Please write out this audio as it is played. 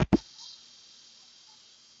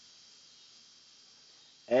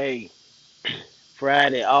Hey,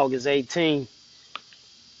 Friday, August 18th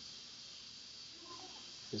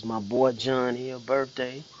is my boy John Hill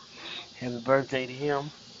birthday. Happy birthday to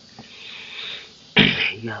him.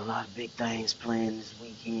 He got a lot of big things planned this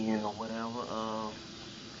weekend or whatever.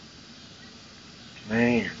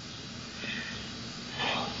 Man,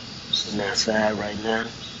 sitting outside right now,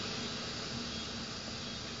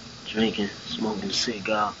 drinking, smoking a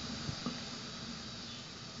cigar,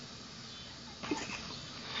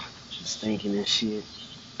 just thinking and shit.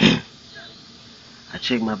 I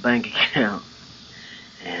checked my bank account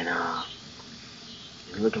and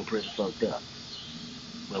it's looking pretty fucked up.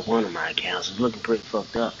 Well, one of my accounts is looking pretty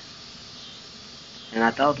fucked up. And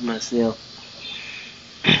I thought to myself,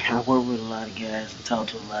 I work with a lot of guys and talk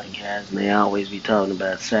to a lot of guys, and they always be talking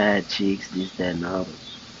about side chicks, this, that, and the other.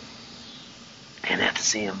 And after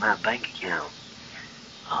seeing my bank account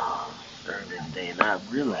uh, earlier today, and I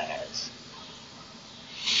realized,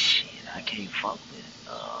 shit, I can't fuck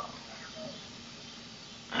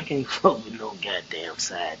with no goddamn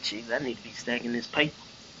side chicks. I need to be stacking this paper.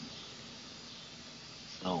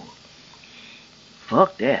 So,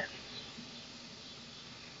 fuck that.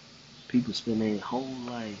 People spend their whole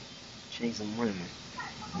life chasing women,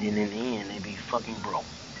 then in the end, they be fucking broke.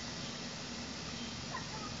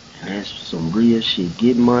 And that's some real shit.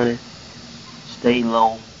 Get money, stay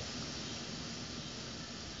low,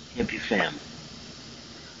 help your family.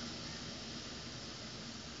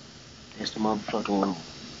 That's the motherfucking rule.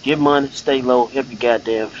 Get money, stay low, help your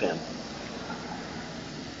goddamn family.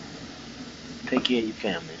 Take care of your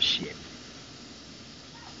family and shit.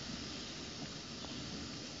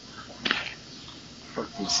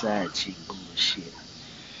 Fuck this side chick bullshit.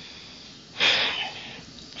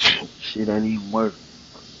 Shit ain't even work.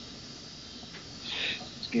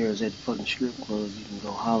 This girl's at the fucking strip club, you can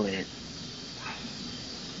go holler at.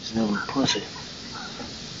 It's never pussy.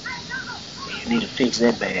 You need to fix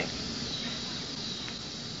that bag.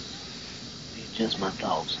 It's just my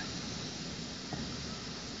thoughts.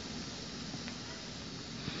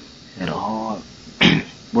 Had a hard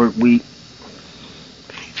work week.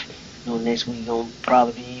 You know, next week gonna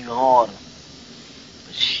probably be even harder.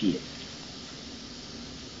 But shit,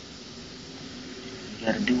 we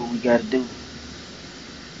gotta do what we gotta do.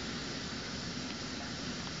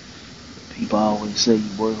 People always say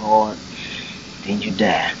you work hard, then you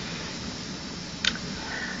die.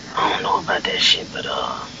 I don't know about that shit, but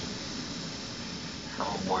I'm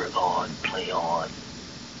gonna work hard, play hard,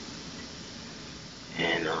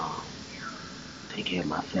 and take care of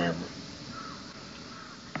my family.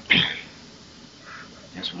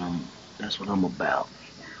 That's what I'm. That's what I'm about.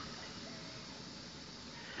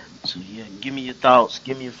 So yeah, give me your thoughts,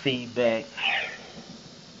 give me your feedback.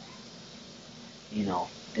 You know,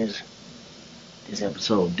 this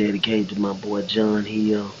episode dedicated to my boy John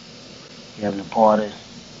Hill. He having a party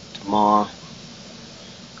tomorrow.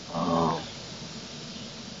 Um,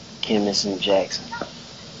 Chemist and Jackson.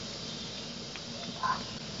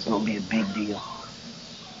 It's gonna be a big deal.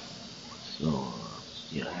 So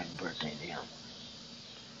yeah, happy birthday to him.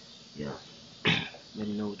 Yeah. Let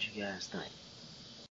me know what you guys think.